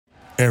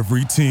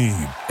Every team,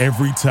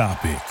 every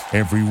topic,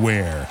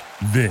 everywhere.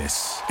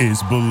 This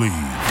is Believe.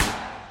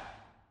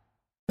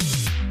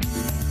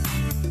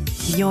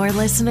 You're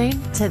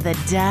listening to the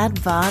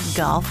Dad Bod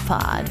Golf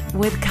Pod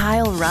with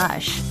Kyle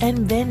Rush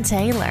and Ben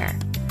Taylor.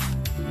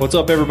 What's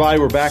up, everybody?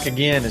 We're back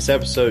again. It's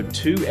episode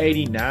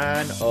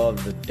 289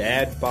 of the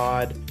Dad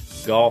Bod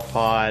Golf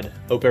Pod.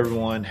 Hope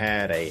everyone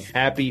had a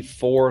happy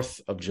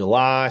 4th of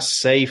July,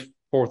 safe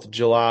 4th of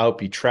July.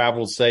 Hope you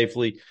traveled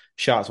safely,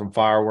 shot some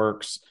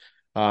fireworks,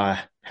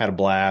 had a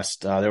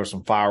blast. There were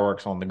some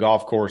fireworks on the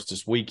golf course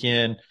this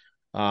weekend,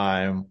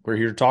 and we're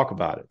here to talk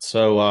about it.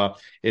 So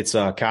it's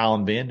Kyle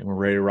and Ben, and we're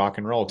ready to rock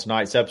and roll.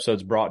 Tonight's episode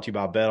is brought to you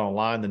by Bet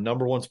Online, the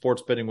 #1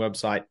 sports betting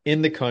website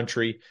in the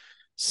country.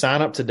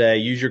 Sign up today.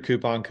 Use your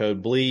coupon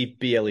code BLEAV,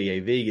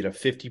 B-L-E-A-V. Get a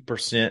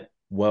 50%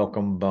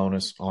 welcome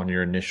bonus on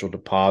your initial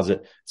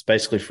deposit. It's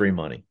basically free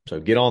money. So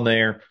get on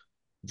there,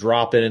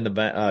 drop it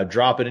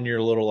in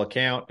your little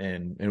account,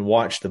 and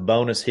watch the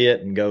bonus hit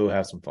and go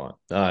have some fun.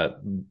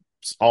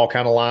 All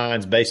kind of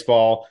lines: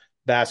 baseball,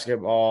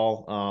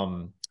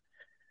 basketball.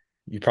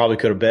 You probably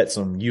could have bet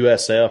some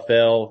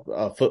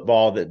USFL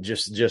football that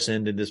just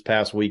ended this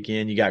past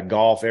weekend. You got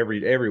golf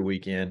every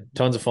weekend.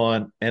 Tons of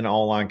fun and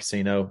online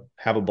casino.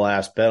 Have a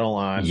blast. Bet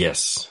online.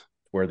 Yes,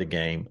 where the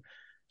game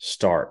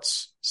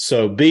starts.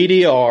 So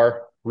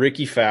BDR,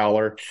 Rickie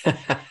Fowler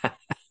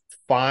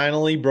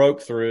finally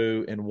broke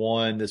through and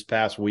won this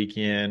past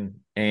weekend.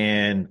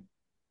 And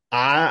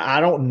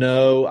I don't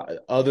know,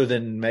 other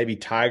than maybe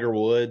Tiger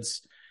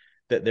Woods,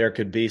 that there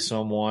could be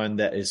someone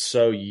that was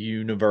so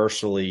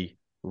universally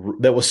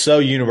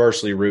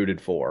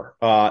rooted for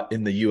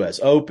in the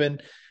U.S. Open,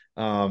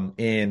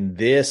 in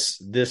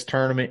this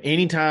tournament.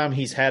 Anytime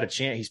he's had a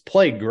chance, he's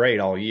played great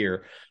all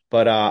year.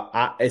 But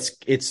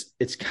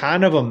it's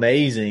kind of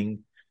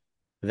amazing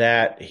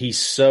that he's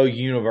so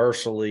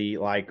universally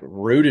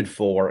rooted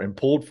for and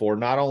pulled for,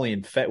 not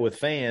only with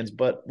fans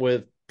but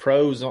with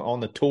pros on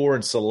the tour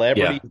and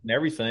celebrities and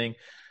everything.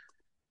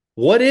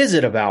 What is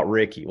it about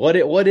Rickie? What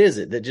is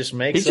it that just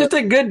makes he's just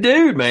a good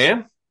dude,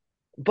 man?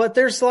 But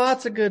there's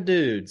lots of good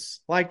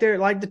dudes.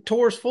 The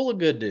tour's full of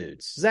good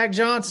dudes. Zach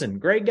Johnson,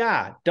 great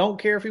guy. Don't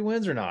care if he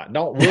wins or not.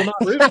 Will not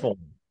root for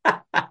him.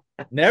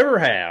 Never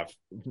have.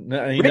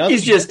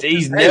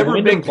 He's never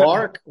been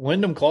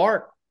Wyndham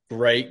Clark,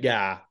 great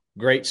guy.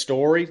 Great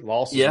story.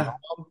 Lost his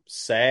mom.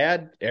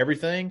 Sad.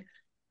 Everything.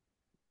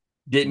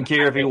 Didn't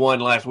care if he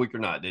won last week or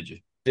not, did you?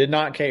 Did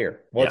not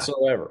care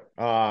whatsoever.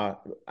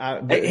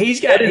 He's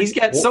got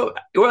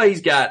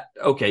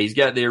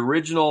the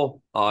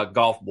original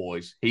golf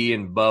boys. He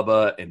and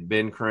Bubba and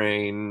Ben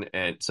Crane,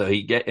 and so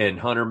and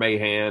Hunter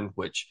Mahan,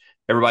 which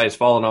everybody's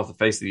fallen off the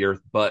face of the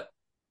earth, but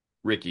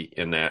Rickie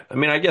in that. I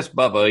mean, I guess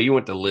Bubba, he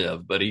went to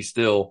live, but he's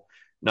still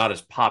not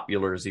as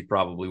popular as he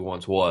probably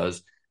once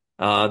was.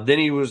 Then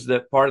he was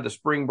part of the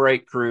spring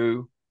break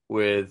crew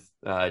with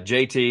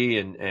JT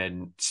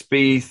and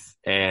Spieth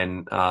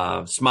and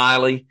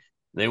Smiley.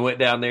 They went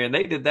down there and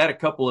they did that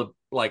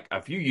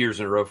a few years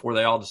in a row before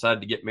they all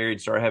decided to get married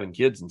and start having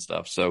kids and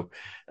stuff. So,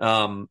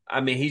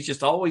 he's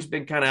just always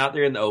been kind of out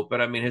there in the open.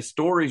 I mean, his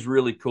story's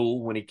really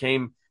cool. When he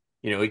came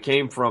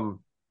from,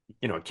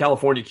 a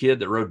California kid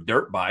that rode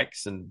dirt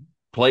bikes and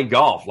played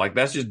golf.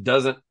 That just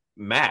doesn't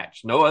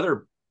match.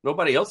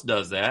 Nobody else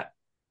does that.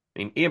 I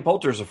mean, Ian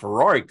Poulter's a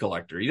Ferrari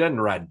collector. He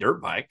doesn't ride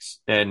dirt bikes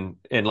and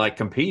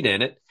compete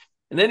in it.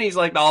 And then he's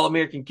like the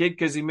All-American kid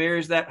because he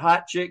marries that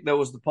hot chick that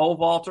was the pole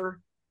vaulter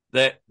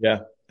that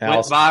went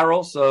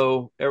viral.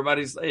 So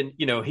everybody's, and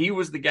he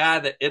was the guy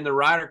that in the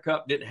Ryder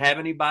Cup didn't have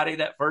anybody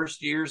that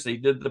first year. So he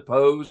did the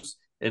pose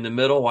in the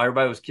middle while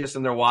everybody was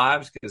kissing their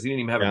wives because he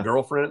didn't even have a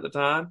girlfriend at the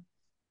time.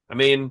 I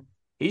mean,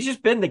 he's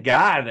just been the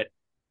guy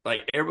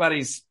that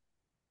everybody's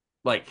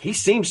he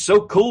seems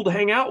so cool to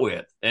hang out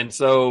with. And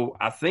so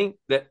I think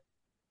that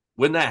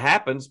when that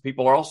happens,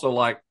 people are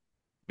also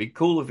be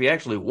cool if he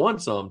actually won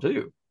some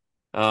too.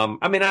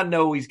 I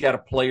know he's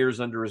got players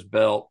under his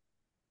belt.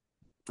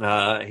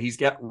 He's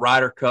got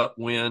Ryder Cup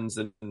wins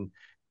and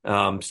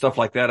stuff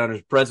like that under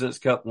his President's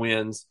Cup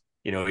wins.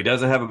 He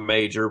doesn't have a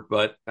major,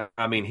 but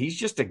he's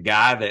just a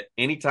guy that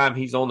anytime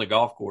he's on the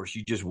golf course,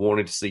 you just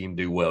wanted to see him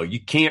do well.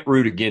 You can't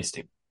root against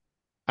him.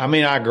 I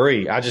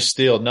agree. I just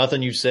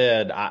nothing you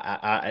said.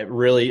 I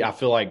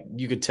feel like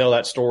you could tell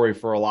that story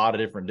for a lot of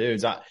different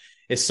dudes.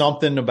 It's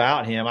something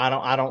about him. I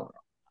don't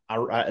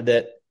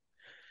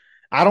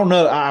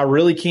know. I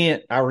really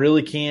can't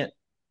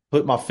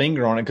put my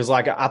finger on it because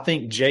I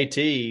think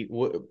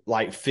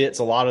JT fits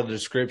a lot of the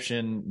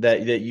description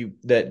that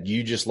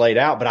you just laid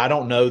out, but I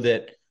don't know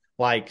that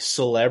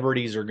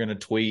celebrities are going to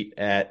tweet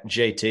at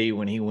JT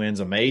when he wins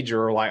a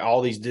major or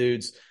all these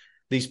dudes,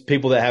 these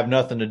people that have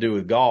nothing to do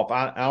with golf.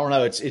 I don't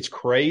know. It's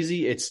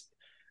crazy.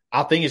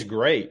 I think it's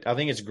great. I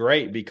think it's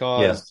great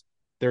because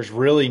there's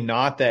really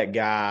not that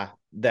guy,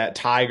 that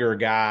Tiger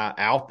guy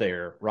out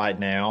there right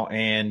now.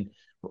 And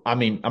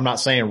I'm not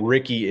saying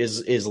Rickie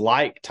is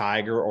like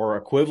Tiger or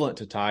equivalent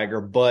to Tiger,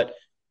 but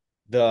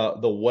the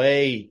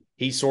way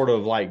he sort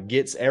of like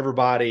gets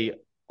everybody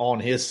on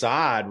his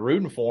side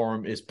rooting for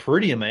him is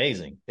pretty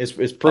amazing. It's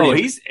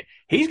pretty.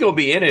 Oh, he's going to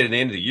be in it at the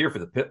end of the year for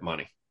the pit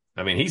money.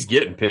 I mean, he's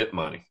getting pit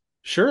money.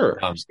 Sure.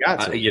 He's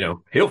got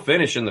to. He'll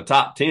finish in the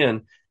top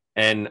 10,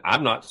 and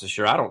I'm not so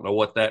sure. I don't know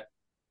what that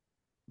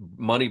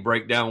money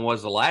breakdown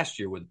was the last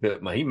year with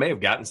pit money. He may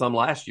have gotten some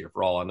last year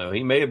for all I know.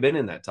 He may have been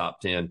in that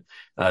top 10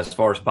 as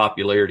far as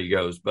popularity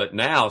goes. But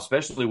now,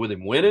 especially with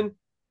him winning,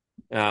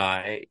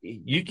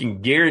 you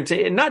can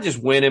guarantee, and not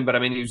just winning, but I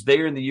mean, he was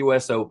there in the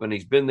U.S. Open.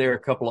 He's been there a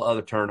couple of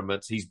other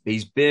tournaments.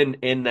 He's been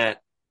in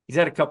that. He's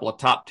had a couple of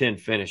top 10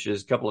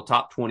 finishes, a couple of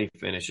top 20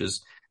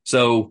 finishes.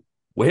 So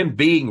with him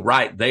being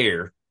right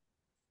there,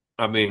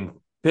 I mean,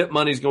 pit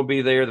money's going to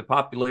be there. The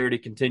popularity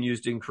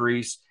continues to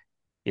increase.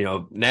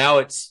 Now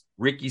it's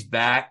Rickie's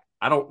back.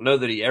 I don't know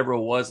that he ever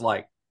was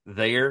like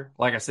there.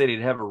 Like I said,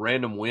 he'd have a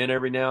random win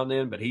every now and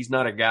then, but he's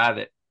not a guy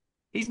that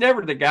he's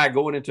never the guy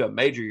going into a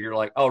major year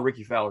like, oh,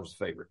 Rickie Fowler's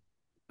a favorite.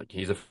 Like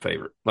he's a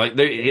favorite. Like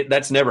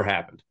that's never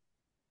happened.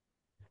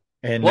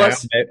 And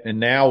plus,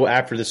 now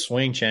after the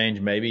swing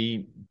change,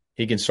 maybe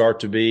he can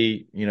start to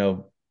be, I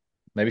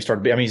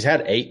mean, he's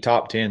had 8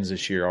 top 10s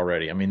this year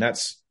already. I mean,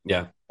 that's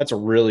a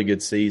really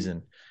good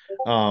season.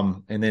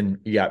 And then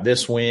you got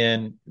this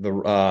win,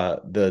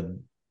 the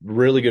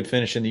really good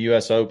finish in the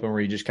U.S. Open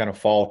where he just kind of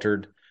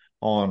faltered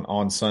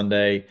on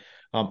Sunday.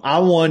 I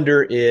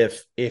wonder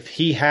if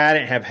he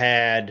hadn't have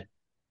had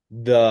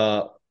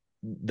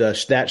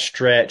that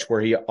stretch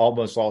where he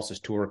almost lost his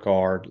tour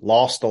card,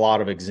 lost a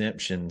lot of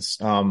exemptions,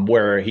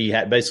 where he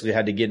had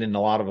to get in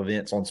a lot of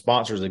events on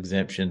sponsors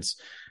exemptions.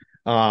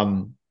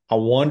 I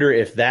wonder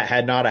if that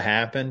had not have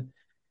happened,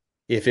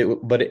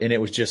 and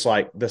it was just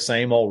like the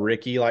same old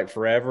Rickie, like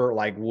forever,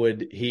 like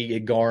would he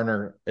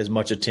garner as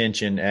much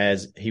attention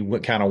as he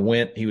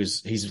went?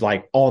 He's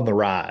like on the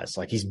rise,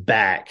 like he's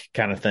back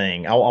kind of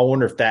thing. I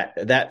wonder if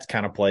that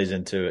kind of plays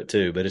into it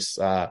too, but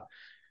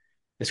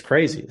it's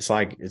crazy. It's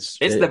like it's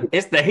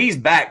the he's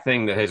back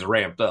thing that has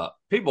ramped up.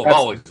 People have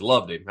always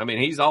loved him. I mean,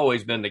 he's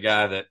always been the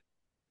guy that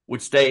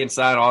would stay and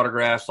sign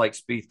autographs like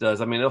Spieth does.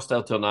 I mean, they'll stay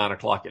till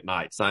 9:00 at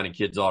night signing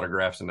kids'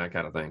 autographs and that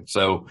kind of thing.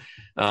 So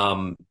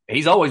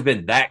he's always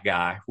been that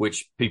guy,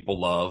 which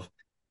people love.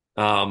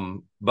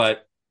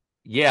 But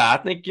yeah, I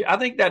think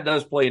that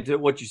does play into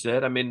what you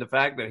said. I mean, the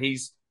fact that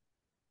he's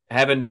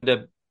having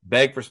to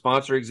beg for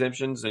sponsor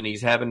exemptions and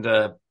he's having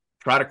to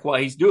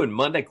he's doing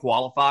Monday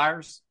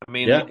qualifiers. I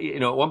mean, at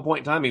one point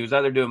in time, he was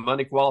either doing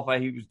Monday qualify.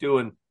 He was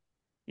doing,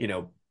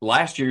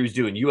 last year he was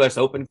doing U.S.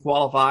 Open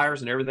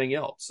qualifiers and everything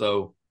else.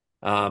 So,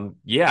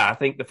 I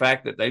think the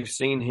fact that they've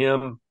seen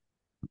him,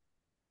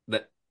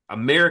 that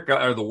America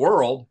or the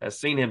world has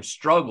seen him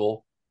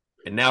struggle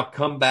and now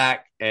come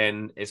back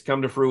and it's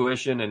come to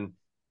fruition. And,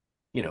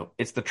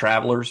 it's the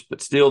Travelers,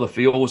 but still the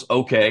field was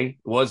okay.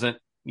 It wasn't,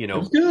 it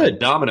was good. A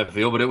dominant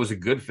field, but it was a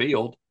good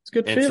field. It's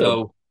a good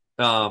field.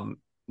 So,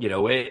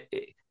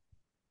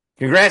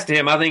 congrats to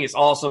him. I think it's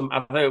awesome. I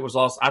think it was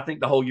awesome. I think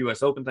the whole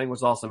U.S. Open thing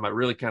was awesome. I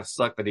really kind of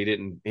sucked that he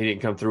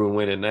didn't come through and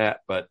win in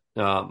that. But,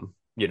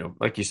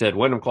 like you said,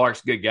 Wyndham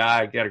Clark's a good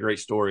guy, got a great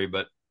story,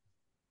 but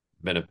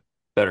been a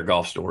better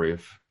golf story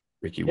if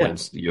Rickie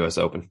wins the U.S.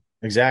 Open.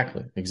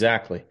 Exactly.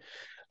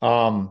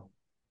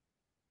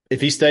 If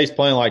he stays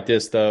playing like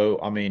this, though,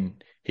 I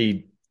mean,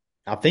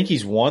 I think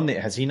he's won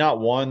has he not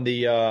won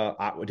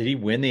did he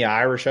win the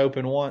Irish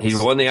Open once?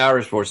 He's won the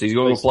Irish for us. He's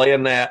going to play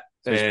in that.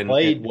 So he's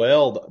played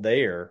well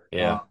there.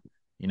 Yeah.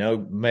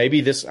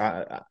 Maybe this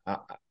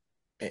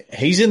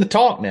he's in the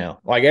talk now.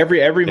 Like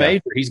every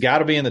major, he's got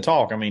to be in the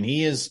talk. I mean,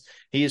 he is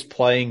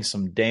playing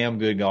some damn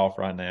good golf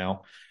right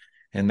now,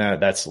 and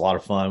that's a lot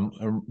of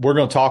fun. We're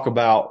going to talk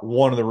about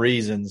one of the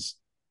reasons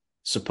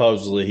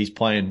supposedly he's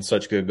playing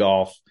such good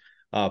golf,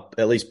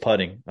 at least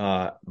putting.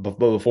 But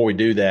before we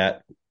do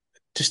that,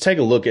 just take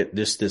a look at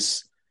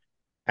this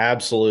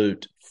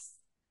absolute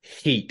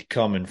heat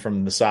coming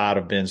from the side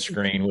of Ben's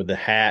screen with the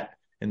hat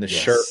and the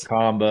shirt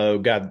combo,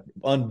 got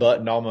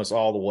unbuttoned almost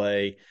all the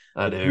way.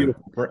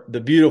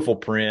 The beautiful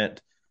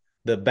print,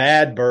 the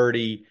Bad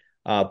Birdie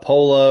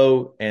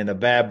polo, and the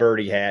Bad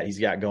Birdie hat he's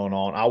got going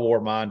on. I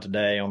wore mine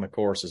today on the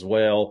course as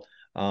well.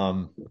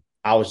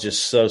 I was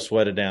just so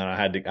sweated down. I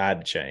had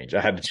to change.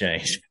 I had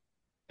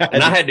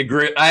to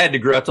grill. I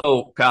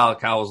told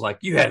Kyle was like,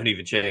 you haven't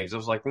even changed. I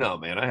was like, no,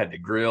 man, I had to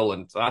grill,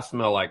 and I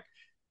smell like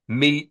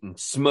meat and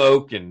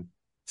smoke and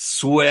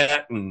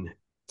sweat. And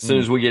as soon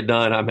as we get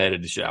done, I'm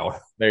headed to shower.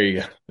 There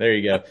you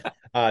go.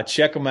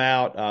 Check them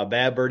out.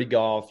 Bad Birdie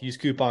Golf. Use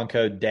coupon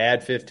code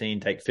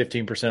DAD15. Take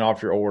 15%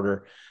 off your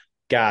order.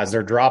 Guys,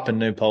 they're dropping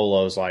new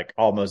polos like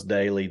almost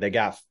daily. They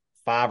got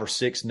 5 or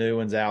 6 new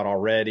ones out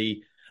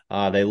already.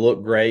 They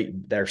look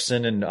great. They're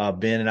sending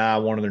Ben and I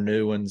one of their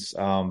new ones.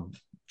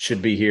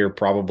 Should be here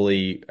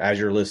probably as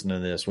you're listening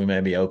to this. We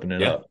may be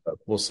opening it up.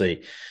 We'll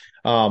see.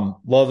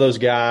 Love those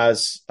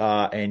guys.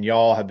 And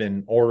y'all have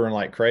been ordering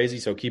like crazy.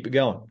 So keep it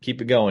going.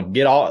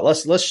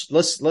 Let's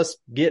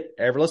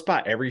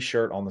buy every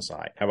shirt on the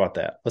site. How about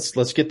that?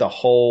 Let's get the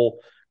whole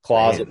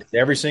closet. Man.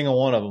 Every single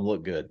one of them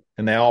look good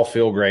and they all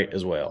feel great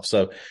as well.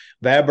 So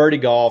Bad Birdie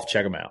Golf,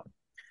 check them out.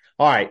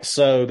 All right.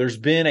 So there's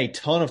been a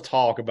ton of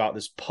talk about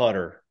this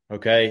putter.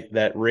 Okay.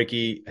 That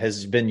Rickie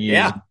has been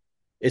using.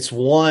 It's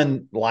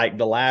won like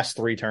the last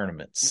 3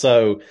 tournaments.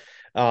 So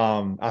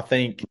I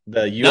think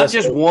the Not US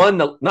just won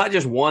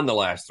the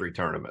last 3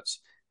 tournaments.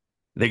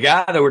 The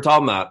guy that we're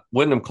talking about,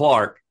 Wyndham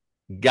Clark,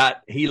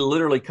 he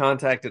literally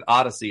contacted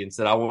Odyssey and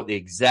said, I want the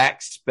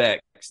exact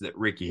specs that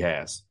Rickie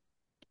has.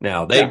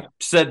 Now, they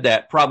said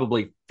that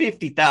probably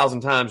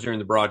 50,000 times during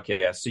the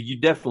broadcast, so you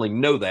definitely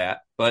know that.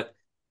 But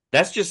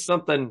that's just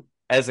something,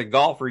 as a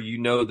golfer, you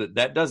know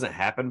that doesn't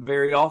happen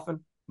very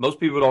often. Most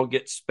people don't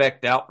get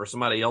specced out for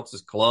somebody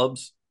else's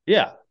clubs.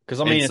 Yeah, because,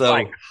 I mean, it's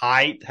like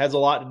height has a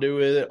lot to do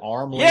with it,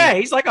 arm length. Yeah,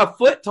 he's like a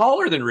foot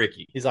taller than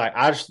Rickie. He's like,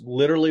 I just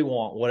literally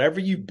want whatever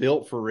you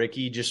built for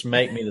Rickie, just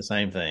make me the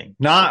same thing.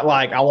 Not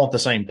like I want the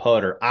same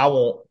putter. I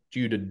want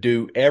you to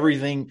do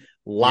everything,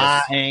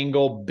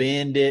 angle,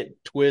 bend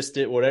it, twist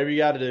it, whatever you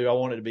got to do. I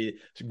want it to be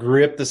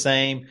grip the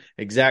same,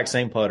 exact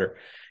same putter.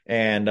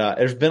 And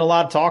there's been a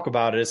lot of talk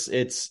about it.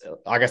 It's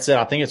like I said,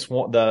 I think it's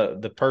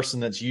the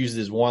person that's used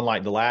has won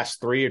like the last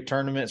 3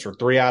 tournaments or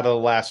 3 out of the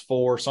last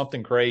 4,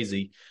 something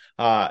crazy.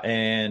 Yeah,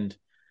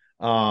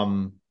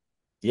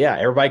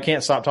 everybody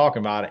can't stop talking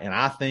about it. And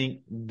I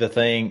think the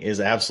thing is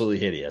absolutely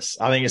hideous.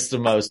 I think it's the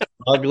most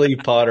ugly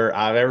putter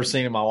I've ever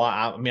seen in my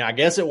life. I mean, I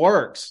guess it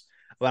works,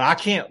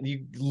 but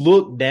you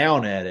look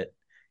down at it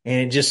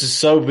and it just is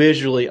so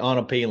visually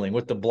unappealing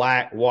with the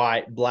black,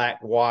 white.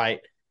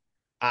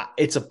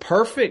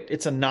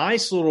 It's a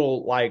nice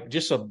little, like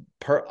just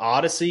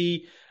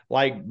Odyssey,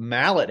 like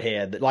mallet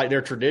head, like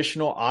their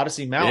traditional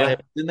Odyssey mallet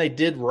head. Then they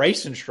did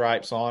racing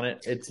stripes on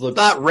it. It's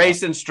not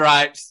racing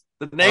stripes.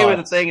 The name of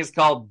the thing is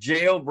called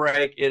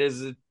Jailbreak.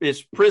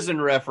 It's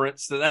prison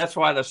reference, so that's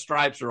why the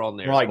stripes are on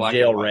there. More like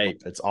jail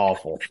rape. It's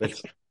awful.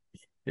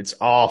 It's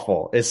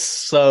awful. It's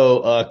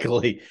so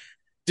ugly.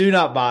 Do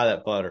not buy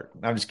that putter.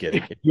 I'm just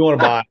kidding. If you want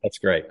to buy it, that's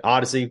great.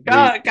 Odyssey.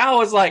 Guy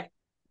was like,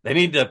 they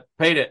need to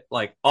paint it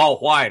like all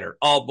white or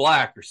all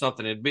black or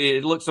something.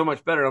 It looks so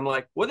much better. I'm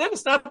like, well, then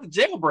it's not the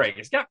Jailbreak.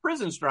 It's got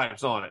prison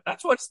stripes on it.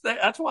 That's why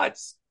it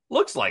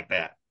looks like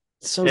that.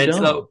 So dumb.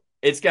 So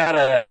it's got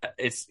a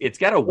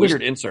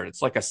weird insert.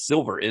 It's like a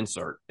silver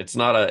insert. It's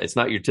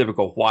not your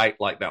typical white,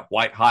 like that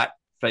white hot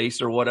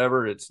face or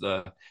whatever. It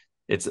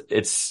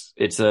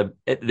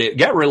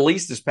got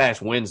released this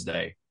past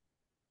Wednesday.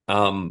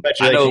 Bet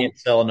you they can't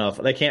sell enough.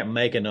 They can't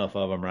make enough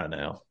of them right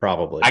now.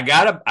 Probably. I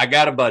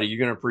got a buddy. You're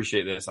going to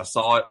appreciate this. I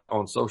saw it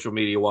on social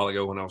media a while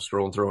ago when I was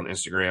scrolling through on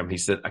Instagram. He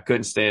said, I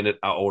couldn't stand it.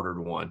 I ordered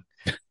one.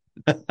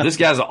 This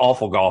guy's an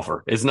awful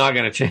golfer. It's not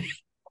going to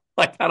change.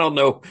 Like, I don't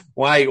know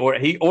why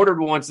he ordered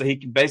one so he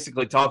can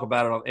basically talk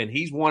about it. And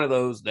he's one of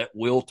those that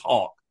will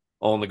talk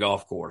on the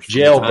golf course.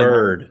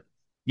 Jailbird.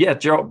 Yeah,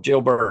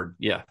 jailbird.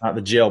 Yeah. Not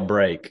the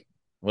jailbreak.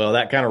 Well,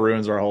 that kind of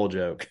ruins our whole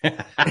joke.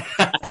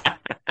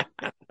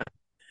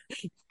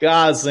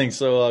 God, this thing's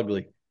so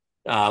ugly.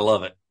 I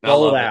love it.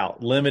 Sold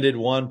out. Limited,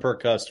 1 per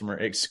customer.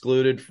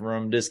 Excluded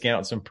from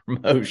discounts and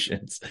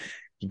promotions.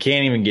 You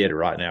can't even get it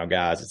right now,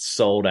 guys. It's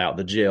sold out.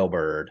 The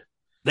Jailbird.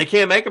 They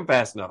can't make them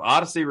fast enough.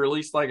 Odyssey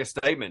released like a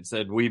statement,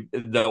 said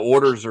the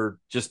orders are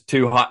just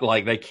too hot.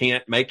 Like they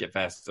can't make it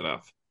fast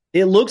enough.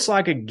 It looks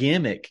like a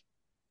gimmick.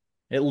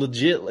 It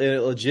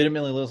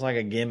legitimately looks like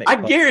a gimmick. I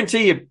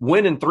guarantee you,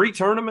 winning 3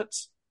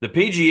 tournaments, the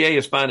PGA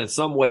is finding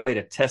some way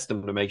to test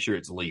them to make sure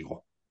it's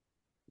legal.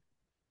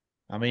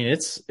 I mean,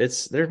 there's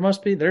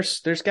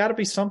got to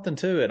be something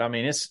to it. I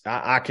mean,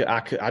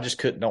 I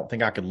just don't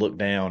think I could look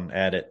down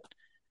at it,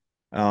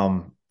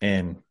 and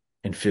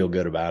feel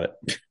good about it.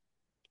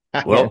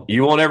 Well,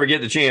 you won't ever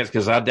get the chance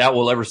because I doubt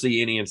we'll ever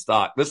see any in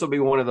stock. This will be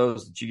one of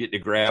those that you get to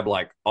grab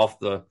like off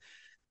the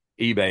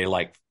eBay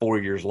like 4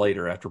 years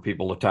later after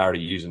people are tired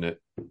of using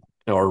it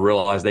or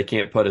realize they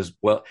can't put as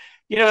well.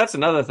 You know, that's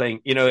another thing.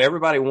 You know,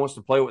 everybody wants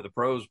to play what the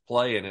pros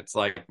play, and it's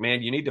like,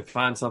 man, you need to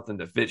find something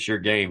that fits your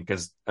game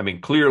because, I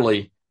mean,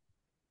 clearly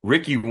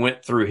Rickie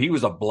he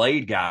was a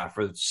blade guy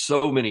for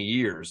so many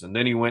years, and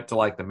then he went to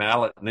like the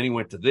mallet, and then he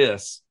went to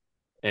this.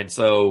 And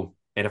so,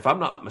 and if I'm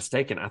not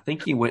mistaken, I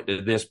think he went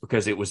to this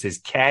because it was his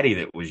caddy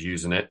that was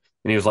using it,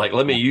 and he was like,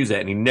 let me use that,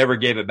 and he never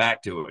gave it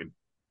back to him.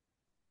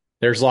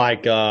 There's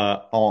like you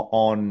can get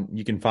on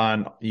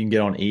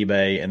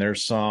eBay, and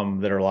there's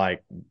some that are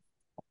like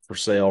for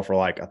sale for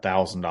like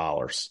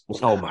 $1,000.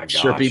 Oh my gosh.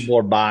 Sure, people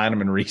are buying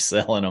them and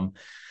reselling them.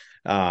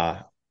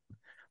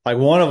 Like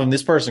one of them,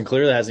 this person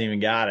clearly hasn't even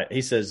got it.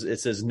 It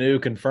says new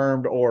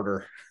confirmed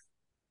order.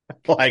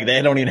 Like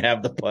they don't even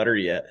have the putter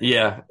yet.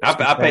 Yeah,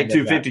 I paid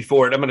 $250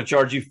 for it. I'm going to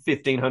charge you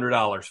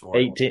 $1,500 for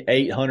it.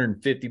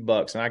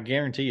 $850, and I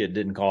guarantee you it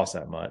didn't cost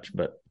that much.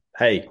 But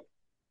hey,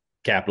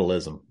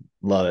 capitalism,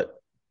 love it.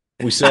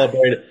 We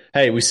celebrated.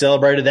 Hey, we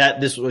celebrated that.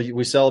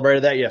 We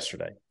celebrated that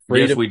yesterday.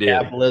 Freedom, yes, we did.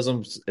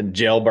 Capitalism, and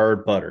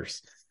jailbird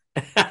putters.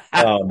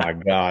 Oh my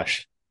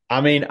gosh!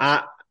 I mean,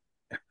 I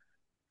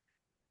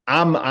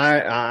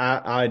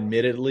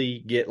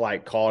admittedly get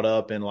like caught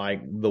up in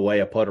like the way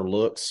a putter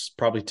looks,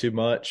 probably too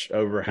much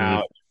over how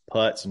it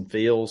putts and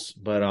feels.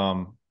 But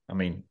I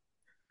mean,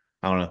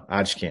 I don't know.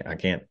 I just can't.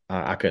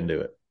 I couldn't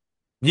do it.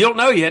 You don't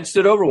know. You hadn't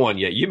stood over one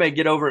yet. You may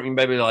get over it and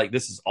maybe like,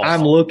 this is awesome.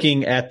 I'm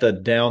looking at the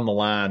down the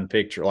line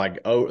picture,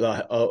 like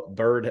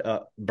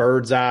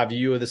bird's eye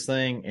view of this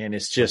thing, and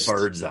it's just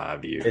bird's eye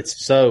view.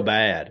 It's so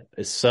bad.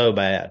 It's so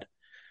bad.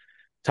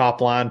 Top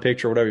line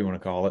picture, whatever you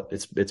want to call it.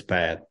 It's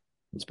bad.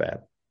 It's bad.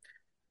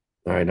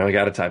 All right, now I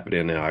got to type it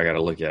in now. I got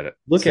to look at it.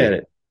 Look at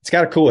it. It's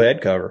got a cool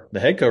head cover. The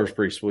head cover is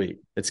pretty sweet.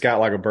 It's got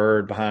like a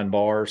bird behind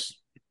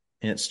bars,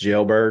 and it's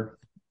jailbird.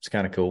 It's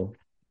kind of cool.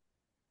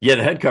 Yeah,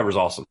 the head cover's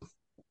awesome.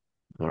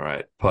 All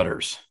right,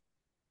 putters.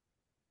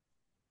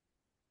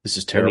 This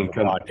is terrible.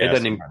 It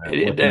doesn't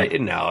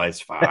even. No,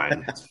 it's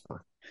fine. It's fine.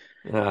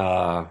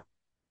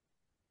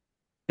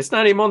 It's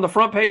not even on the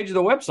front page of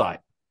the website.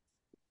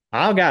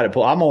 I've got it.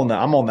 I'm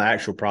on the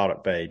actual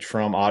product page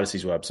from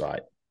Odyssey's website.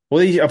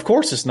 Well, of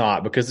course it's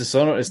not, because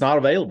it's not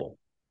available.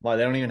 Like,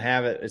 they don't even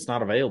have it. It's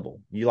not available.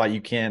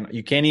 You can't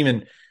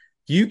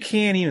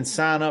even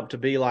sign up to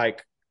be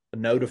like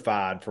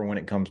notified for when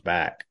it comes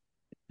back.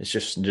 It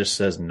just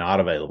says not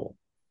available.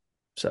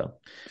 So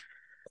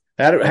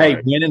hey,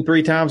 winning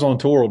 3 times on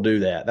tour will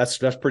do that. That's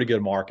pretty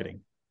good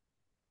marketing.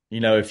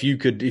 You know, if you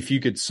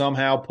could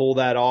somehow pull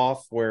that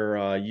off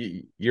where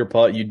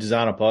you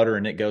design a putter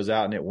and it goes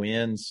out and it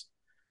wins,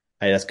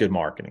 hey, that's good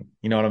marketing.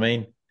 You know what I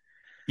mean?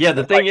 Yeah,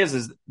 the thing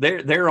is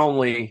they're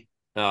only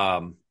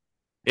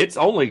it's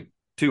only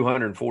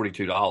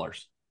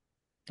 $242.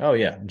 Oh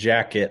yeah,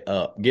 jack it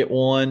up. Get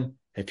one.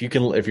 If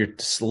you're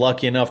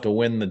lucky enough to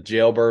win the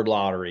jailbird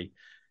lottery,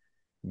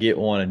 get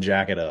one and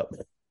jack it up.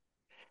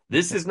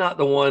 This is not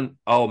the one.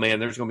 Oh man,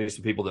 there's going to be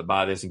some people that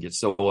buy this and get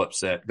so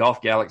upset.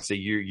 Golf Galaxy,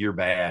 you're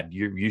bad.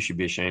 You should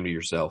be ashamed of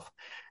yourself.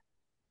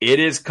 It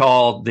is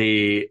called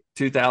the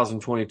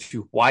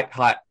 2022 White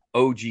Hot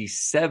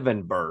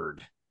OG7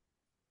 Bird,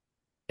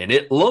 and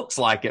it looks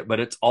like it, but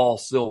it's all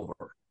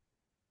silver.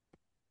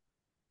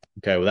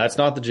 Okay, well that's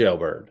not the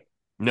jailbird.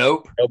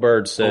 Nope.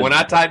 Jailbird says, when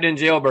I typed in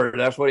jailbird,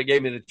 that's what it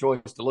gave me the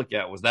choice to look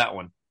at, was that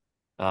one.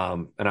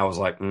 And I was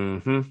like,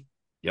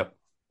 yep.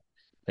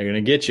 They're going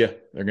to get you.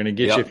 They're going to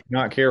get you if you're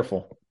not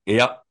careful.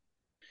 Yep.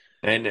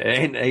 And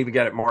they even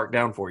got it marked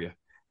down for you.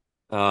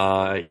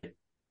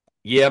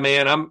 Yeah,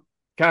 man, I'm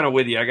kind of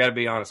with you. I got to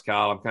be honest,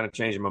 Kyle. I'm kind of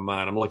changing my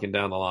mind. I'm looking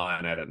down the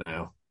line at it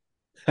now.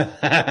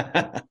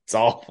 It's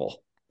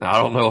awful. I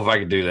don't know if I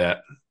could do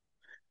that.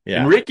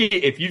 Yeah. And Rickie,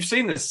 if you've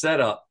seen the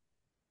setup,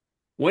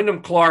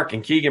 Wyndham Clark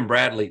and Keegan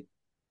Bradley,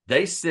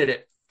 they sit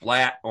it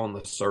flat on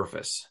the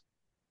surface.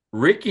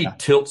 Rickie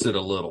tilts it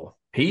a little.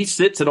 He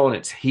sits it on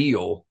its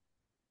heel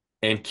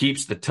and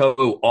keeps the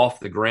toe off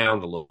the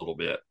ground a little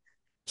bit.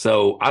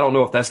 So I don't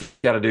know if that's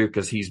got to do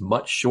because he's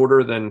much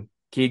shorter than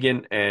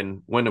Keegan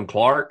and Wyndham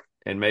Clark,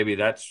 and maybe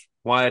that's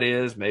why it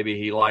is. Maybe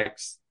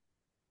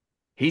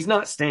he's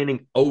not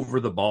standing over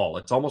the ball.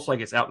 It's almost like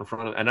it's out in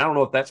front of, and I don't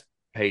know if that's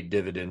paid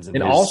dividends.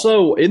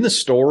 Also in the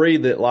story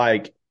that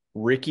like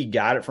Rickie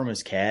got it from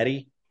his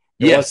caddy.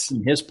 Yes,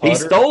 his putter. He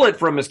stole it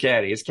from his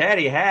caddy. His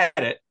caddy had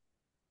it.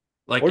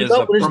 Like what as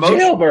a promotion.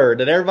 Jailbird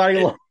that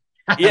everybody loves.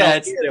 Yeah,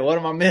 what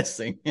am I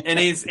missing? and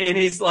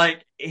he's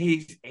like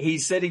he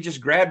said he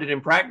just grabbed it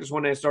in practice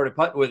when they started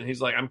putting with it.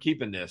 He's like, I'm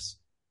keeping this.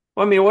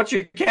 Well, I mean, what's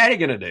your caddy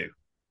gonna do?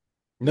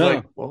 No,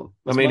 like, well,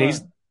 I mean,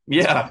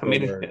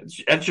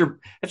 that's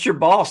your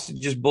boss. He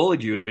just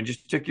bullied you and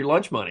just took your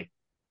lunch money.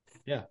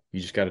 Yeah, you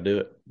just got to do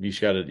it. You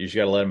just got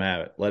to let him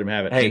have it. Let him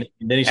have it. Hey,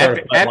 and then he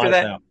started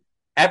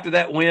after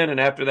that win and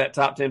after that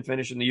top 10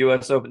 finish in the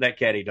U.S. Open, that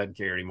caddy doesn't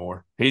care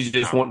anymore. He's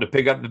just wanting to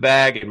pick up the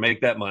bag and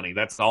make that money.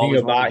 That's all.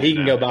 He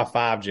can go buy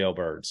 5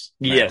 jailbirds.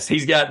 Yes,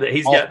 he's got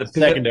the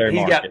secondary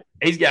market.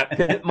 He's got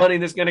Pitt money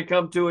that's going to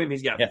come to him.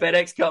 He's got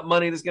FedEx Cup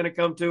money that's going to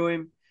come to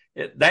him.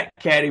 That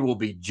caddy will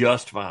be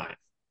just fine.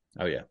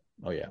 Oh yeah.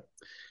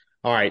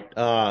 All right.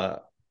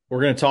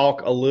 We're going to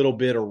talk a little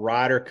bit of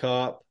Ryder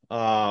Cup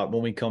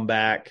when we come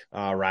back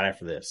right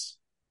after this.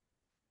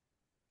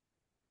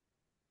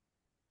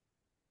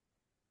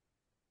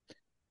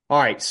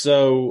 All right,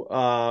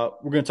 so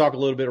we're going to talk a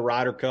little bit of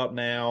Ryder Cup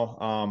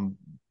now.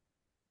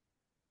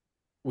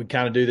 We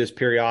kind of do this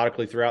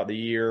periodically throughout the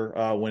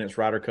year when it's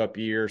Ryder Cup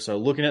year. So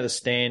looking at the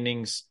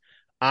standings,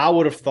 I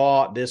would have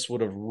thought this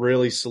would have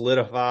really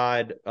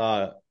solidified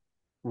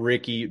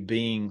Rickie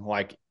being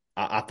like,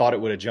 I thought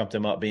it would have jumped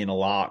him up being a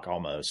lock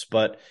almost,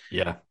 but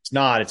yeah, it's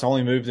not. It's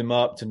only moved him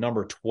up to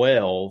number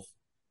 12,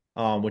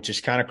 which is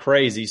kind of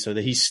crazy. So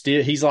that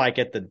he's like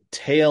at the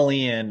tail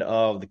end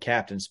of the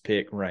captain's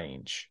pick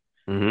range.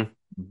 Mm-hmm.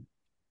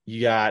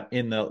 You got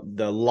in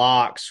the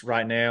locks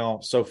right now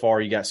so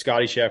far, you got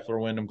Scotty Scheffler,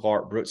 Wyndham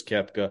Clark, Brooks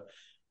Koepka,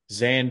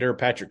 Xander,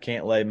 Patrick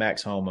Cantlay,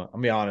 Max Homa. I'll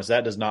be honest,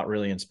 that does not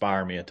really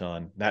inspire me a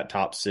ton, that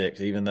top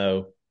 6, even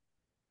though,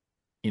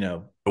 you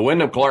know. The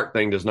Wyndham Clark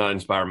thing does not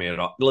inspire me at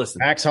all. Listen,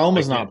 Max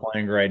Homa's not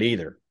playing great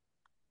either.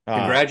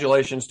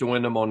 Congratulations to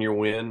Wyndham on your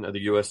win of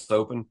the U.S.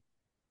 Open.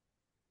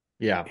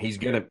 Yeah. He's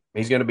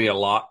gonna be a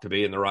lock to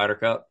be in the Ryder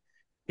Cup.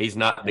 He's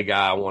not the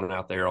guy I want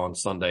out there on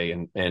Sunday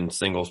and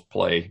singles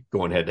play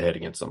going head-to-head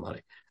against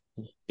somebody.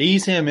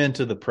 Ease him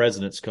into the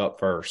President's Cup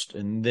first,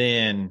 and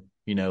then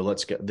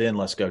let's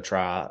go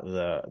try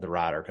the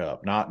Ryder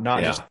Cup. Not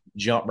Yeah. just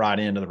jump right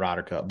into the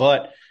Ryder Cup.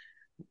 But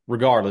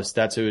regardless,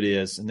 that's who it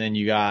is. And then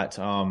you got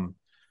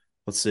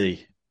let's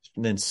see.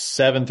 And then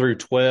 7 through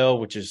 12,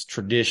 which is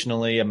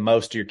traditionally, and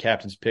most of your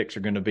captain's picks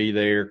are going to be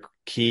there.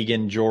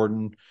 Keegan,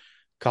 Jordan,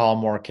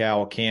 Colin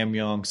Morikawa, Cam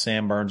Young,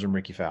 Sam Burns, and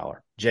Rickie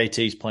Fowler.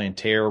 JT's playing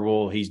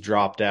terrible. He's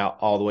dropped out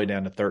all the way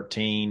down to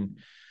 13.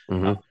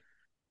 Mm-hmm.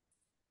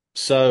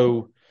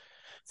 So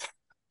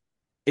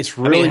it's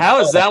really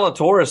how is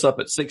Zalatoris up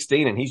at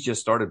 16 and he's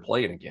just started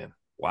playing again?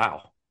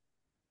 Wow.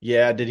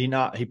 Yeah, did he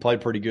not? He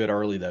played pretty good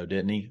early though,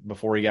 didn't he?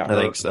 Before he got hurt.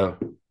 I think so.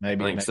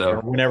 Maybe so. Or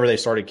whenever they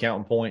started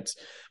counting points.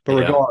 But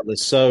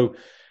regardless, so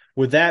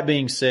with that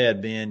being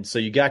said, Ben, so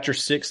you got your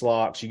 6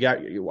 locks. I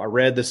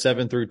read the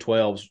 7 through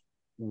 12s.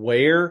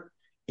 Where,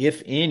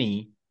 if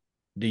any,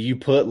 do you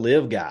put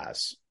live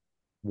guys?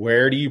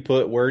 Where do you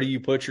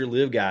put your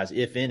live guys,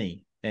 if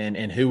any?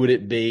 And who would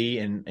it be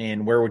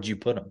and where would you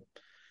put them?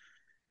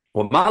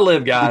 Well, my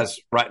live guys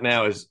right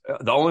now is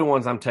the only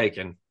ones I'm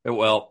taking.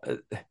 Well,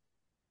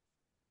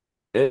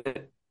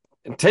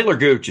 Taylor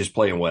Gooch is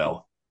playing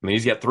well. I mean,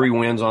 he's got 3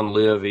 wins on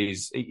live.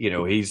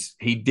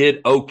 He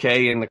did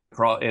okay in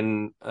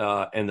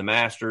the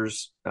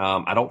Masters.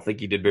 I don't think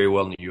he did very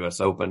well in the U.S.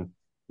 Open.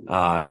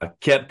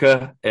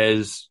 Koepka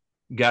has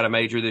got a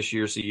major this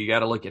year, so you got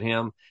to look at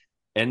him.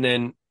 And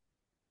then,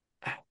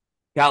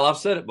 Kyle, I've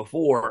said it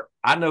before.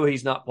 I know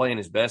he's not playing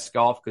his best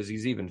golf because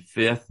he's even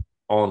 5th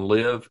on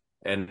live,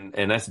 and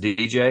that's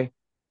DJ.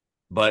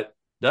 But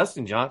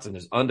Dustin Johnson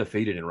is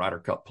undefeated in Ryder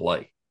Cup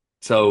play.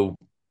 So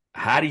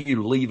how do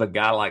you leave a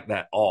guy like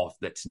that off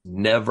that's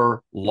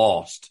never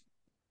lost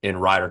in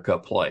Ryder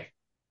Cup play?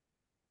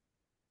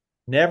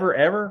 Never,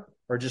 ever,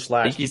 or just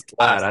last year? He's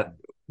tied.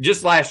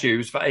 Just last year, he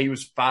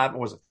was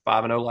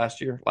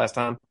 5-0 last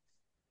time.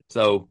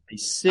 So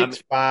he's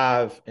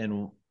 6-5,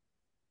 and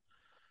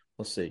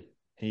let's see,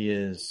 he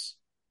is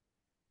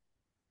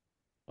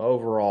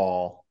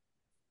overall.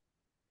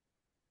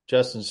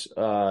 Justin's is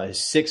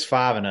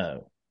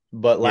 6-5-0,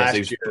 but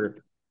last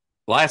year.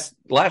 Last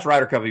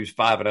Ryder Cup, he was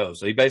 5-0.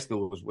 So he basically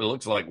it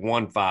looks like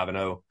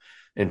 1-5-0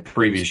 in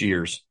previous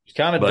years. He's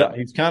kind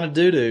of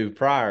doo-doo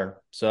prior.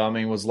 So, I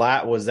mean, was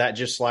that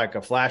just like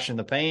a flash in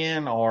the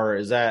pan, or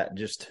is that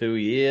just who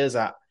he is?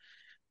 I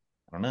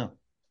don't know.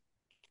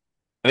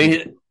 I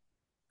mean,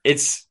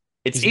 it's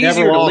he's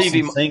easier to leave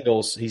him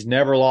singles. He's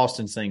never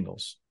lost in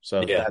singles.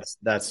 So yeah.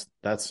 that's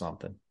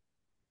something.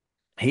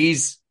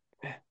 He's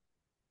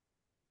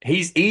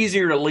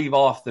easier to leave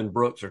off than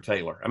Brooks or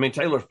Taylor. I mean,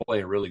 Taylor's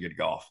playing really good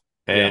golf.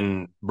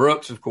 And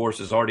Brooks, of course,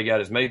 has already got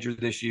his major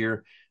this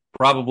year,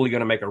 probably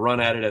going to make a run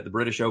at it at the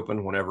British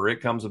Open whenever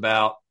it comes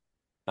about.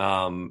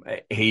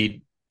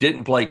 He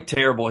didn't play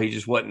terrible. He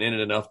just wasn't in it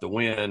enough to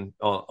win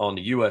on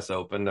the U.S.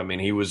 Open. I mean,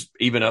 he was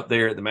even up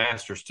there at the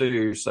Masters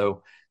too.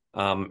 So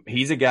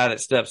he's a guy that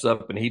steps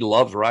up and he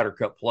loves Ryder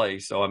Cup play.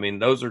 So, I mean,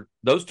 those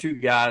 2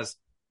 guys,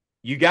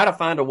 you got to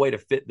find a way to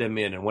fit them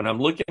in. And when I'm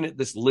looking at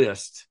this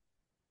list,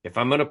 if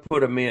I'm going to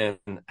put them in,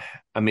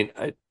 I mean,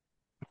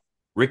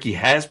 Rickie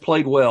has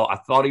played well. I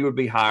thought he would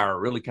be higher,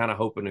 really kind of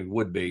hoping he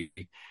would be.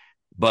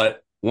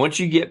 But once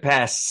you get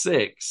past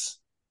 6,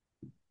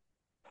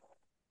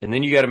 and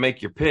then you got to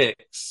make your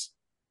picks.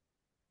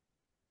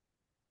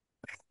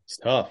 It's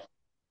tough.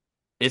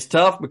 It's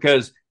tough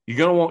because you're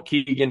going to want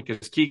Keegan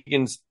because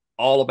Keegan's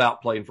all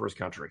about playing for his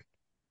country.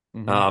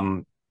 Mm-hmm.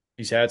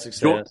 He's had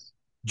success.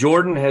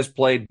 Jordan has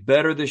played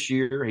better this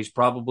year. He's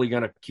probably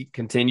going to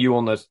continue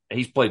on this.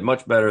 He's played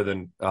much better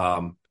than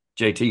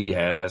JT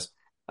has.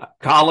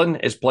 Colin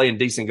is playing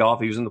decent golf.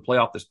 He was in the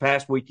playoff this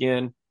past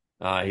weekend.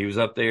 He was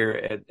up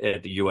there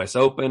at the U.S.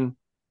 Open.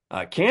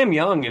 Cam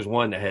Young is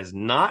one that has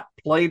not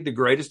played the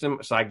greatest.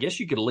 So I guess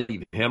you could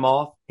leave him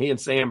off, he and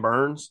Sam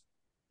Burns.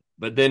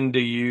 But then are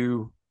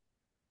you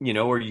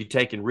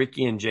taking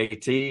Rickie and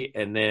JT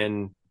and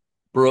then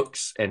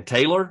Brooks and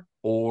Taylor,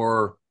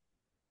 or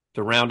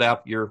to round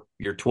out your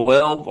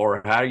 12,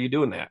 or how are you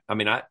doing that? I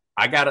mean,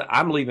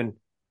 I'm leaving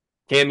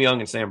Cam Young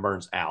and Sam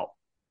Burns out.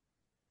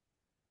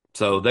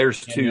 So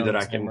there's Cam 2 Young that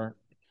I can,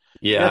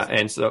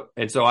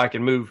 and so I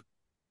can move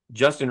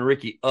Justin and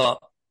Rickie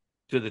up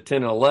to the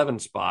 10 and 11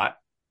 spot,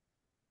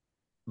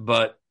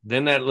 but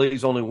then that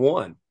leaves only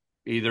one,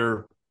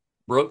 either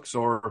Brooks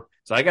or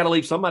so I got to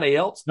leave somebody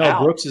else. No,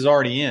 out. Brooks is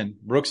already in.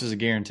 Brooks is a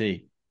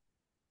guarantee.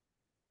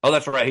 Oh,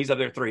 that's right. He's up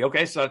there at 3.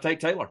 Okay, so I take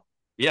Taylor.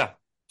 Yeah,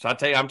 so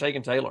I'm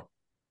taking Taylor.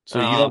 So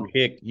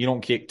you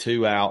don't kick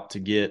 2 out to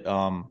get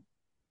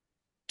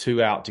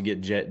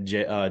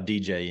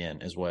DJ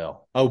in as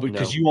well. Oh,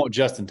 because you want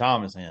Justin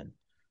Thomas in.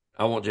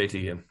 I want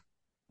JT in.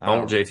 I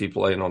want JT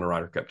playing on the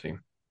Ryder Cup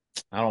team.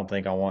 I don't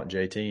think I want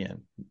JT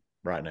in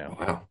right now.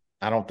 Wow.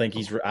 I don't think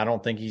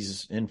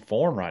he's in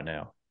form right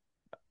now.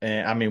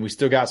 And I mean, we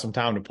still got some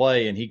time to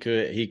play, and he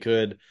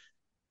could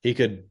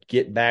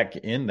get back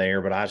in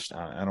there, but I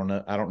don't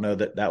know. I don't know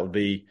that would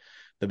be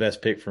the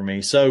best pick for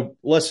me. So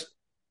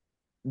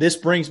this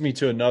brings me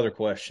to another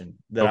question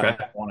that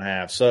I want to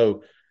have.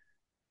 So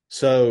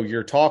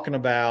you're talking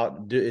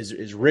about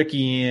is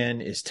Rickie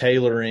in? Is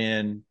Taylor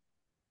in?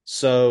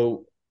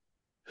 So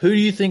who do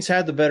you think's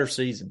had the better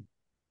season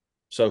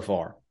so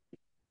far?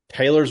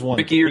 Taylor's won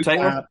Rickie or three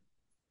Taylor? times.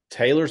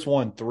 Taylor's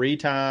won 3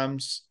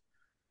 times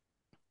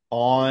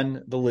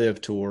on the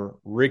Live Tour.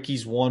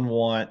 Rickie's won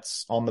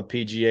once on the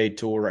PGA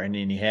Tour, and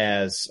then he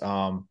has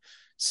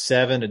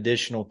 7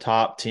 additional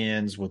top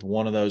tens, with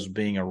one of those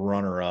being a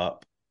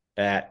runner-up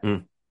at,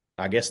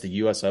 I guess, the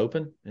U.S.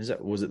 Open.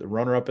 Was it the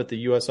runner-up at the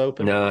U.S.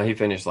 Open? No, he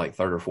finished like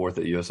third or fourth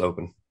at the U.S.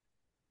 Open.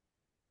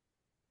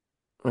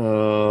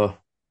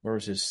 Where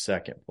was his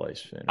second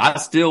place finish? I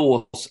still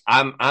will.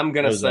 I'm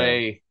gonna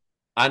say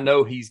I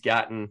know he's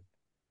gotten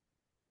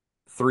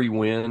 3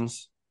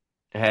 wins.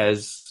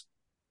 Has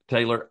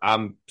Taylor?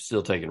 I'm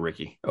still taking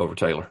Rickie over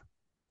Taylor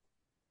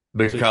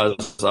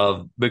because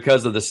of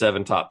the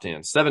 7 top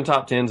tens. 7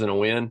 top tens and a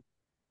win,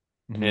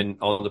 and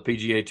on the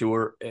PGA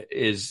Tour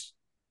is,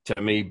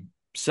 to me,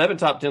 7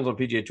 top tens on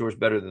PGA Tour is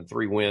better than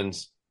 3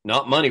 wins.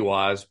 Not money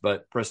wise,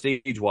 but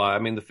prestige wise.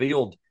 I mean, the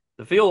field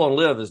on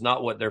Live is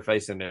not what they're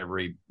facing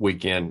every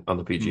weekend on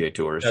the PGA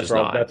Tour. It's just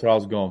not. That's what I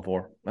was going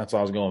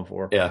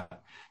for. Yeah.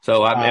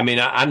 So I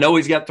mean, I know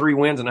he's got 3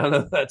 wins, and I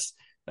know that's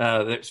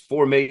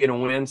 $4 million a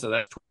win. So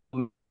that's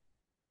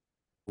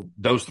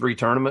those 3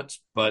 tournaments.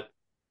 But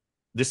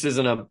this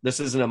isn't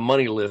a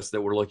money list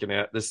that we're looking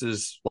at. This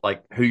is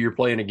like who you're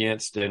playing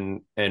against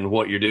and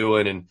what you're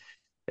doing. And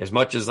as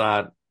much as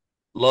I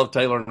love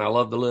Taylor and I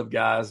love the Live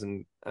guys,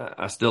 and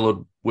I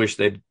still wish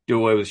they'd do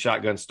away with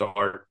shotgun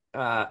start.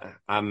 I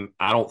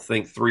don't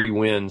think 3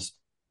 wins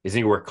is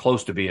anywhere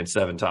close to being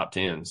 7 top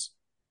tens.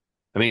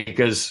 I mean,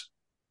 because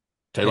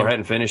Taylor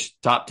hadn't finished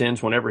top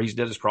tens whenever he's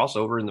did his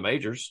crossover in the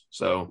majors.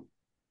 So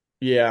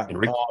yeah, and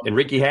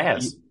Rickie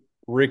has.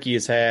 Rickie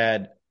has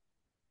had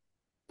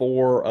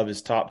 4 of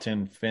his top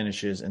 10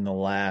 finishes in the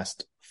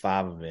last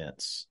 5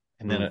 events,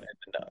 and then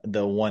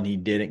the one he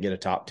didn't get a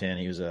top 10,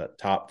 he was a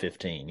top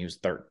 15. He was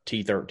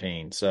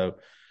T13. So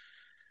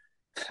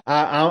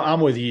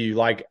I'm with you.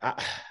 Like,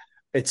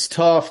 it's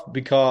tough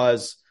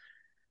because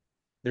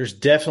there's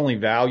definitely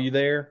value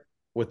there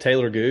with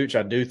Taylor Gooch.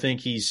 I do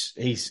think he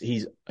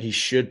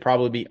should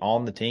probably be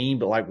on the team,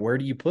 but like, where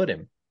do you put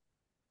him?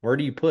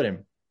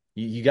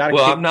 You got to.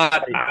 Well,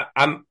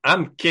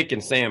 I'm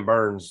kicking Sam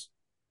Burns,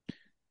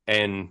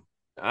 and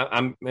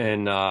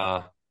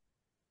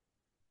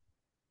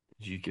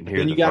you can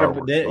hear.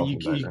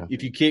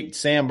 If you kick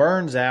Sam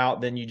Burns out,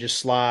 then you just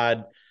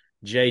slide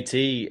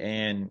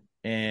JT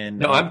and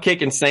no, I'm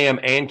kicking Sam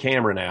and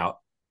Cameron out.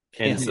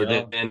 Cam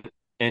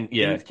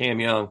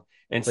Young.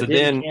 And so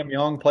then Cam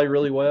Young play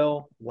really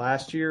well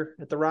last year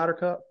at the Ryder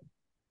Cup,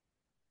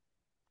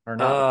 or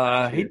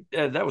not?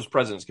 That was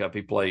President's Cup.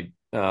 He played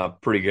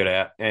pretty good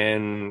at,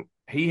 and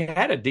he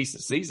had a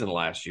decent season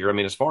last year. I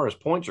mean, as far as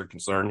points are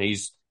concerned,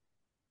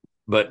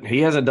 but he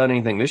hasn't done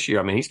anything this year.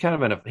 I mean, he and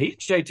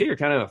JT are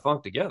kind of in a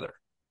funk together.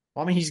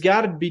 Well, I mean, he's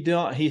got to be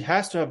done. He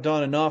has to have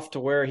done enough to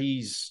where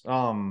he's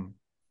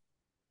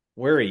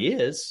where he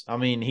is. I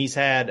mean, he's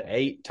had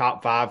 8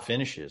 top 5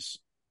 finishes,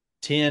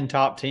 10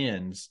 top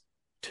 10s,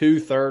 2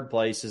 third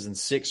places, and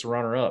 6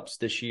 runner-ups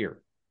this year.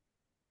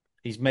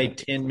 He's made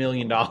 $10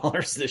 million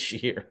this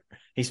year.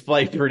 He's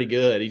played pretty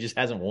good. He just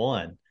hasn't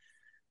won.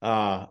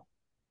 I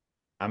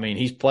mean,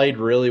 he's played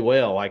really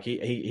well. Like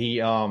he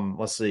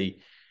let's see,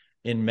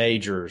 in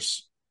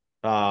majors,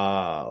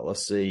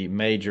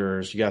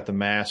 majors, you got the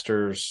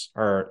Masters,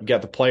 or you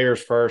got the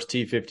Players first,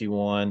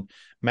 T51,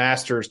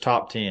 Masters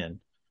top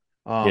 10.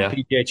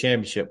 PGA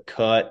Championship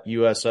cut,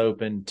 U.S.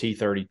 Open,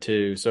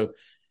 T32. So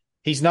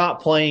he's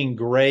not playing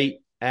great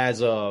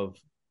as of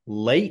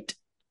late.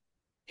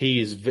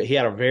 He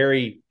had a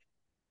very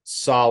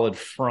solid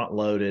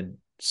front-loaded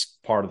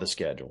part of the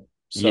schedule.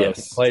 So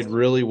he played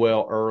really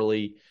well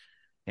early,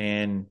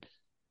 and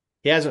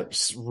he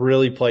hasn't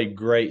really played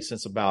great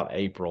since about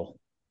April.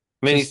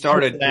 I mean, he's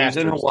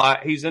in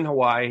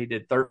Hawaii. He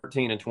did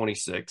 13 and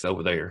 26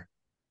 over there.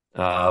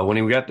 When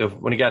he got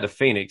to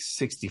Phoenix,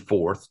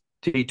 64th.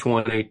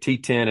 T20,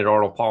 T10 at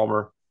Arnold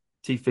Palmer,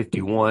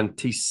 T51,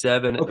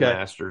 T7 at the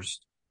Masters.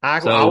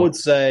 I would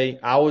say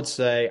I would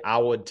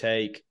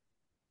take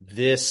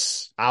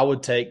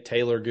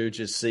Taylor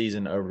Gooch's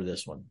season over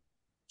this one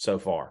so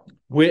far,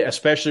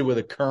 especially with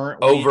a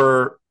current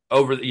over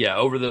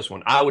this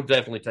one. I would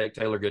definitely take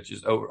Taylor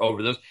Gooch's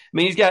over this. I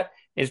mean, he's got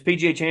his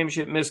PGA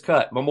Championship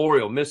miscut,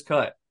 Memorial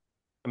miscut.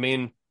 I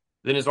mean,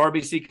 then his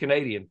RBC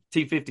Canadian,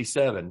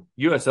 T57,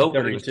 U.S.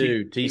 Open,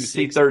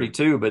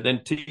 T32, but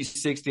then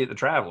T60 at the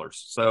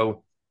Travelers.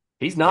 So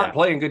he's not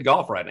playing good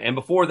golf right now. And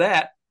before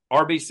that,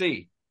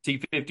 RBC,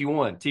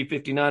 T51,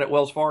 T59 at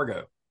Wells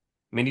Fargo. I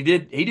mean, he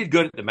did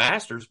good at the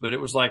Masters, but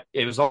it was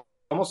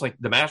almost like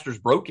the Masters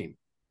broke him.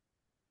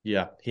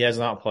 Yeah, he has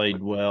not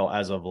played well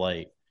as of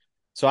late.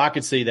 So I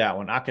could see that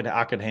one. I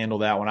could handle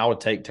that one. I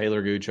would take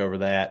Taylor Gooch over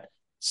that.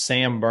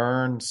 Sam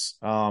Burns,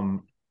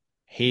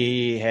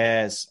 he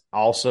has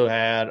also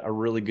had a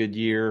really good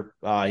year.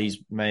 He's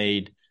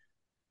made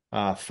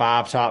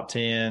 5 top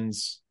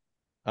 10s,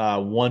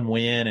 1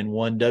 win, and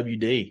 1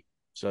 WD.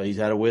 So he's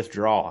had a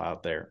withdrawal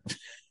out there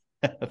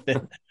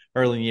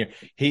early in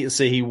the year.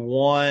 He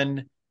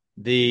won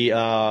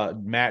the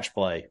match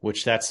play,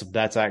 which that's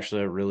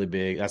actually a really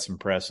big. That's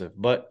impressive.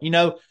 But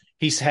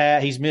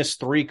he's missed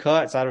 3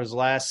 cuts out of his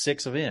last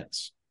 6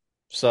 events.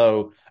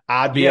 So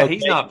I'd be okay.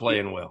 He's not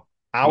playing well.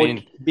 I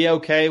would be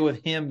okay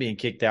with him being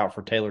kicked out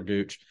for Taylor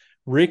Gooch.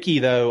 Rickie,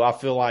 though, I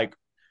feel like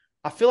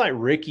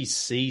Rickie's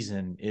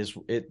season is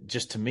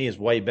to me is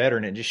way better,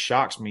 and it just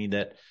shocks me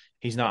that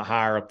he's not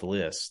higher up the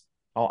list.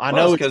 I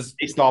know it's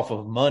based off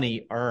of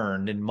money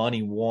earned and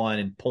money won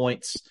and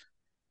points,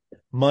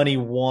 money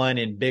won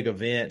in big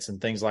events and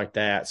things like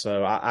that.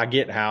 So I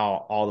get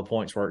how all the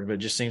points work,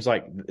 but it seems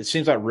like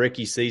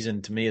Rickie's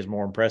season to me is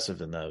more impressive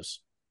than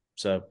those.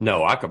 So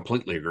no, I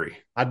completely agree.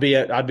 I'd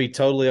be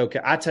totally okay.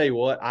 I tell you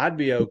what, I'd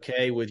be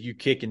okay with you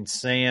kicking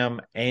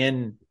Sam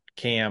and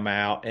Cam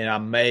out, and I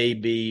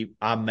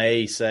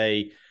may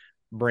say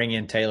bring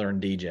in Taylor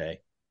and DJ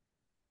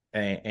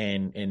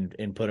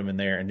and put them in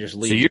there and just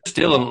leave.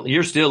 So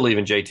you're still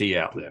leaving JT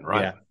out then,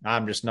 right? Yeah,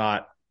 I'm just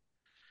not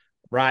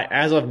right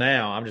as of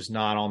now. I'm just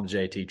not on the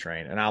JT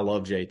train, and I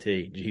love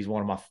JT. He's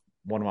one of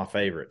my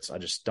favorites. I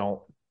just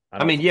don't.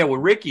 With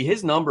Rickie,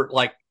 his number,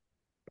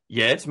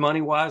 it's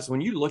money wise.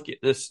 When you look at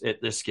this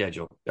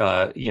schedule,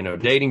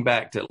 dating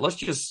back to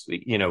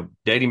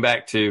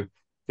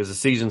because the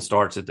season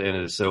starts at the end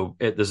of this. So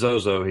at the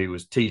Zozo, he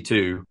was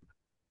T2.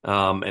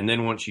 And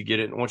then once you get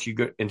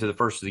into the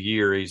first of the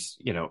year, he's,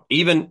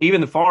 even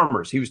the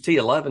Farmers, he was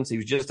T11s. He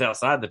was just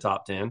outside the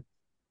top 10.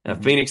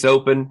 Phoenix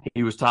Open,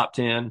 he was top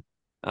 10,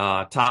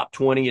 top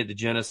 20 at the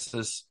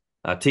Genesis,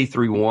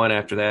 T3-1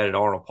 after that at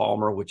Arnold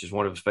Palmer, which is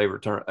one of his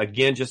favorite turns.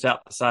 Again, just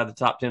outside the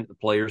top 10 of the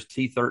Players,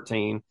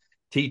 T13,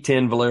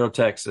 T10 Valero,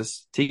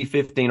 Texas,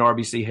 T15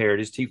 RBC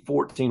Heritage,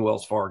 T14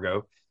 Wells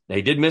Fargo. Now,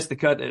 he did miss the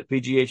cut at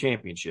PGA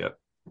Championship.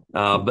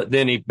 But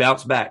then he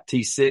bounced back,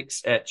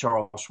 T6 at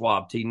Charles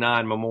Schwab,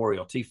 T9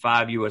 Memorial,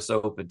 T5 U.S.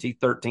 Open,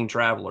 T13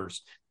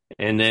 Travelers,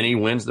 and then he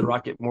wins the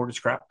Rocket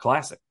Mortgage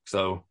Classic.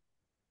 So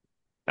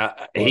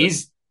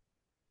if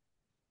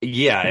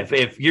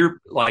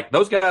you're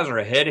those guys are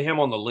ahead of him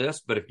on the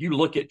list, but if you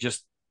look at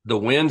just the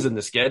wins in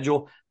the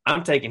schedule,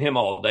 I'm taking him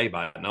all day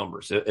by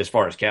numbers as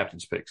far as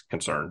captain's picks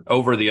concerned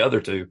over the other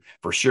two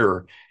for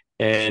sure.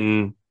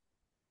 And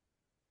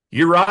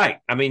you're right.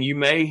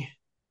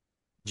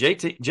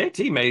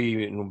 JT may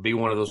even be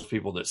one of those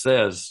people that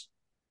says,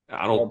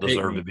 I don't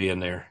deserve to be in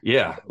there.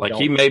 Yeah.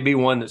 He may be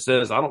one that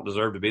says, I don't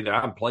deserve to be there.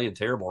 I'm playing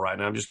terrible right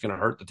now. I'm just going to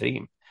hurt the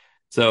team.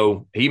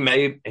 So he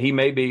may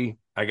be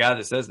a guy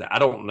that says that. I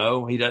don't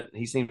know.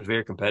 He seems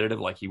very competitive.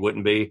 He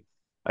wouldn't be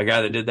a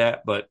guy that did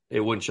that, but it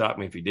wouldn't shock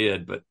me if he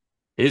did. But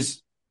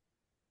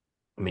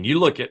you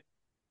look at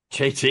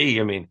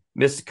JT,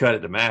 missed the cut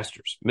at the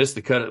Masters, missed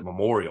the cut at the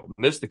Memorial,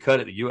 missed the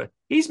cut at the U.S.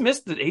 He's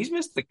missed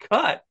the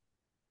cut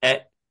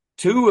at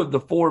 2 of the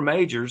 4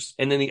 majors,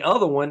 and then the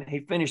other one, he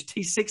finished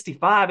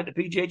T65 at the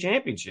PGA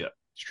Championship.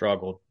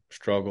 Struggled.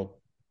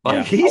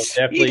 He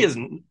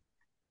isn't.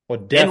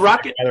 Well, and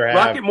Rocket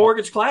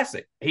Mortgage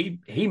Classic,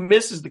 he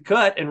misses the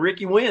cut, and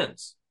Rickie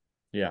wins.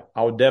 Yeah,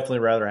 I would definitely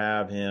rather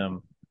have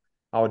him.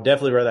 I would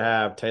definitely rather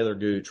have Taylor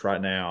Gooch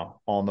right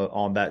now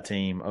on that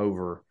team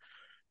over.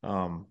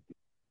 I'm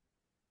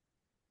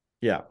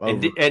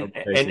with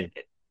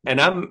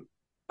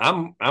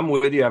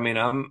you.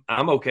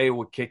 I'm okay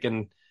with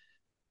kicking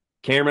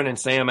Cameron and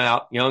Sam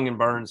out, Young and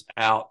Burns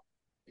out,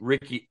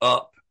 Rickie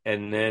up,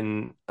 and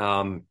then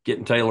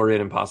getting Taylor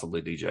in and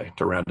possibly DJ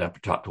to round out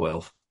the top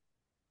 12.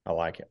 I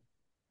like it.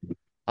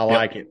 All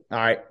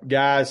right,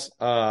 guys.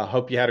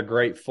 Hope you had a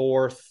great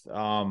 4th.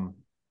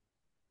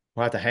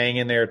 We'll have to hang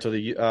in there till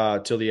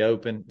the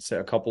Open. It's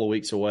a couple of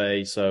weeks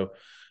away, so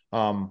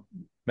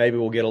maybe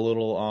we'll get a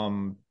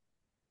little.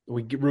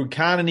 We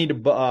kind of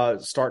need to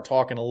start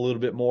talking a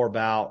little bit more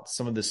about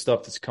some of the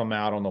stuff that's come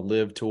out on the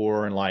Live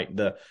Tour and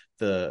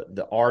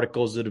the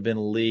articles that have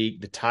been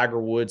leaked. The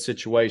Tiger Woods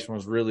situation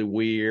was really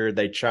weird.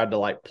 They tried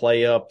to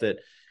play up that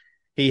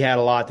he had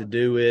a lot to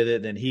do with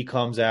it. Then he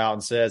comes out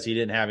and says he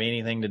didn't have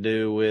anything to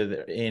do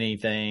with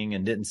anything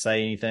and didn't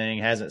say anything,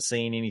 hasn't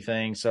seen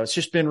anything. So it's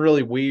just been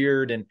really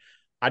weird. And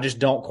I just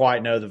don't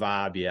quite know the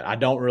vibe yet. I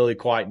don't really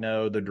quite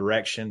know the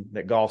direction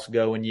that golf's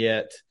going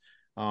yet.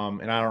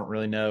 And I don't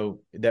really know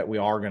that we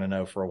are going to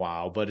know for a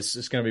while, but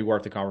it's going to be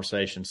worth the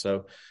conversation.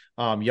 So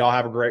y'all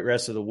have a great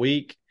rest of the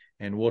week,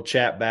 and we'll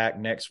chat back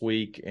next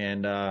week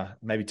and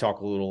maybe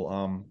talk a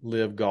little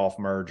Live Golf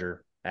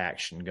merger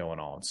action going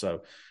on.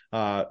 So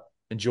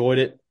enjoyed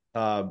it.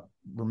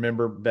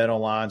 Remember, bet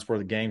online is where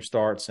the game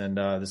starts. And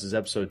this is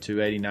episode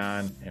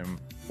 289, and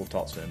we'll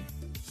talk soon.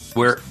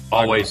 We're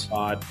always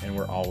and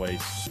we're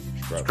always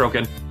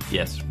stroking.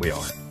 Yes, we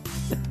are.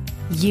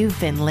 You've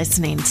been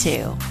listening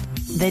to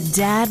the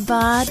Dad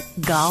Bod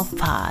Golf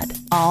Pod,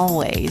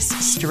 always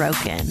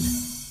stroking.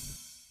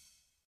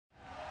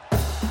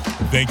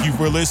 Thank you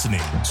for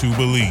listening to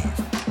Believe.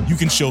 You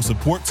can show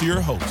support to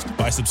your host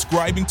by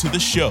subscribing to the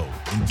show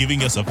and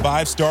giving us a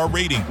 5-star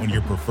rating on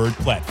your preferred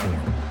platform.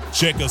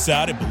 Check us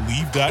out at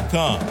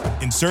Believe.com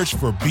and search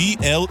for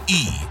BLEAV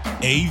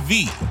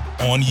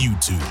on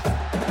YouTube.